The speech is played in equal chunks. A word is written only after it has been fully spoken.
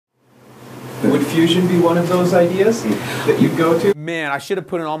Would fusion be one of those ideas that you'd go to? Man, I should have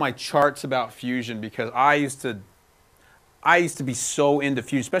put in all my charts about fusion because I used to be so into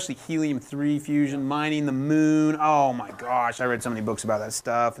fusion, especially helium-3 fusion, mining the moon. Oh my gosh, I read so many books about that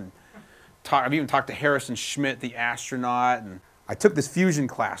stuff, and I've even talked to Harrison Schmitt, the astronaut, and I took this fusion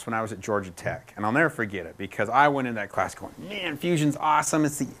class when I was at Georgia Tech, and I'll never forget it because I went in that class going, man, fusion's awesome,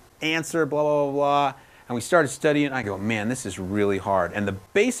 it's the answer, blah, blah, blah, blah. And we started studying it, and I go, man, this is really hard. And the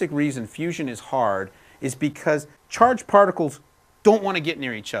basic reason fusion is hard is because charged particles don't want to get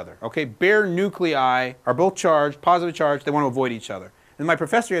near each other, okay? Bare nuclei are both charged, positive charged, they want to avoid each other. And my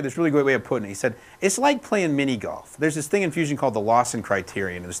professor had this really great way of putting it. He said, it's like playing mini golf. There's this thing in fusion called the Lawson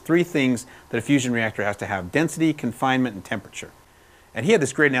criterion. There's 3 things that a fusion reactor has to have: density, confinement, and temperature. And he had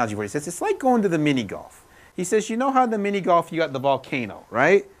this great analogy for it. He says, it's like going to the mini golf. He says, you know how in the mini golf you got the volcano,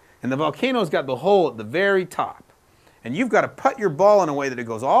 right? And the volcano's got the hole at the very top. And you've got to putt your ball in a way that it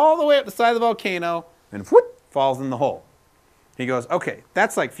goes all the way up the side of the volcano and whoop, falls in the hole. He goes, okay,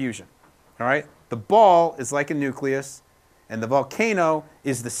 that's like fusion, all right? The ball is like a nucleus, and the volcano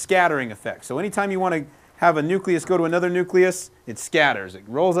is the scattering effect. So anytime you want to have a nucleus go to another nucleus, it scatters. It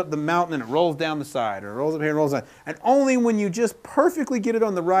rolls up the mountain and it rolls down the side, or it rolls up here and rolls down. And only when you just perfectly get it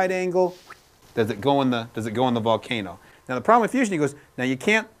on the right angle does it go in the volcano. Now the problem with fusion, he goes, now you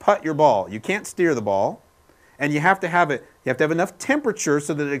can't putt your ball, you can't steer the ball, and you have to have enough temperature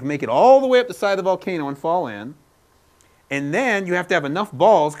so that it can make it all the way up the side of the volcano and fall in. And then you have to have enough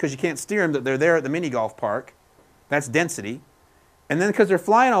balls, because you can't steer them, that they're there at the mini golf park. That's density. And then because they're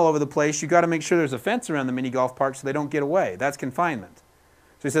flying all over the place, you've got to make sure there's a fence around the mini golf park so they don't get away. That's confinement.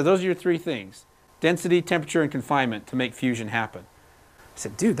 So he said, those are your 3 things: density, temperature, and confinement to make fusion happen. I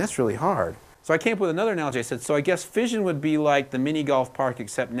said, dude, that's really hard. So I came up with another analogy. I said, so I guess fission would be like the mini golf park,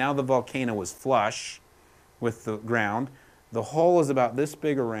 except now the volcano is flush with the ground. The hole is about this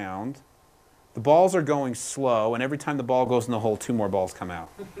big around. The balls are going slow, and every time the ball goes in the hole, 2 more balls come out.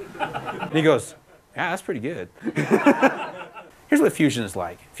 And he goes, yeah, that's pretty good. Here's what fusion is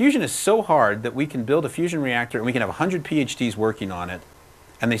like. Fusion is so hard that we can build a fusion reactor and we can have 100 PhDs working on it,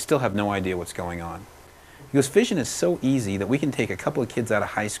 and they still have no idea what's going on. He goes, fission is so easy that we can take a couple of kids out of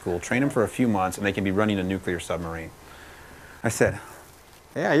high school, train them for a few months, and they can be running a nuclear submarine. I said,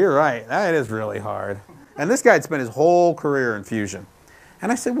 yeah, you're right. That is really hard. And this guy had spent his whole career in fusion.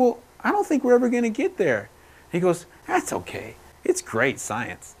 And I said, well, I don't think we're ever going to get there. He goes, that's okay. It's great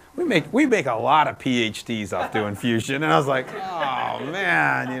science. We make a lot of PhDs off doing fusion. And I was like, oh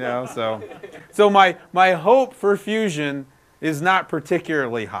man, you know. So my hope for fusion is not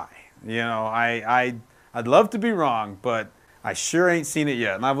particularly high. You know, I'd love to be wrong, but I sure ain't seen it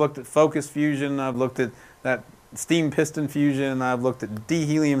yet. And I've looked at focus fusion, I've looked at that steam piston fusion, I've looked at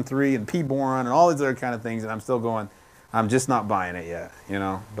D-helium-3 and P-boron and all these other kind of things, and I'm still going, I'm just not buying it yet, you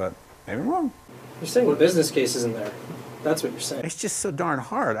know. But maybe I'm wrong. You're saying the business case isn't there. That's what you're saying. It's just so darn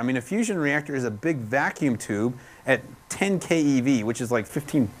hard. I mean, a fusion reactor is a big vacuum tube at 10 keV, which is like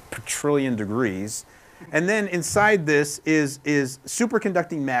 15 trillion degrees. And then inside this is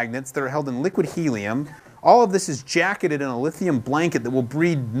superconducting magnets that are held in liquid helium. All of this is jacketed in a lithium blanket that will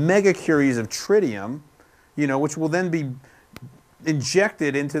breed megacuries of tritium, you know, which will then be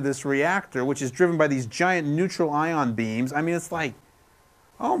injected into this reactor, which is driven by these giant neutral ion beams. I mean, it's like,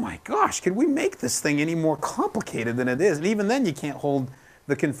 oh my gosh, could we make this thing any more complicated than it is? And even then you can't hold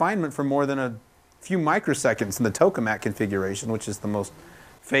the confinement for more than a few microseconds in the tokamak configuration, which is the most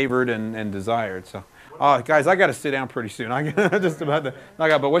favored and desired. So, guys, I got to sit down pretty soon. I'm just about to knock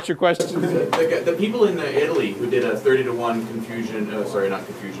out. But what's your question? The people in Italy who did a 30-to-1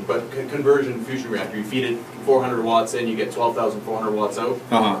 conversion fusion reactor, you feed it 400 watts in, you get 12,400 watts out.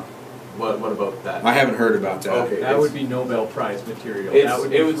 Uh-huh. What about that? I haven't heard about that. Okay, that would be Nobel Prize material.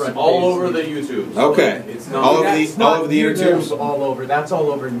 It was all over the YouTubes. Okay. It's not, all over the inner tubes? All over. That's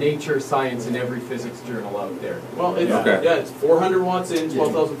all over Nature, Science, and every physics journal out there. Well, it's 400 watts in,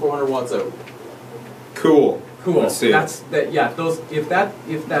 12,400 watts out. Cool. Cool. Let's see. If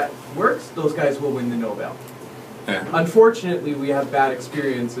that works, those guys will win the Nobel. Yeah. Unfortunately, we have bad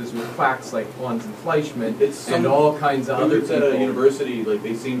experiences with quacks like Pons and Fleischmann and all kinds of other people. At a university, like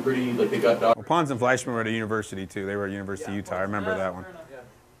they seem pretty, like they got doctors. Well, Pons and Fleischmann were at a university too. They were at University of Utah. I remember that one.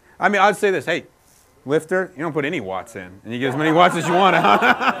 I mean, I'd say this: hey, lifter, you don't put any watts in, and you get as many watts as you want.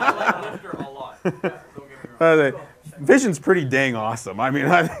 I like lifter a lot. Don't get me wrong. Fission's pretty dang awesome. I mean,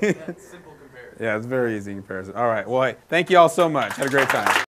 it's simple comparison. Yeah, it's very easy comparison. All right. Well, hey, thank you all so much. Had a great time.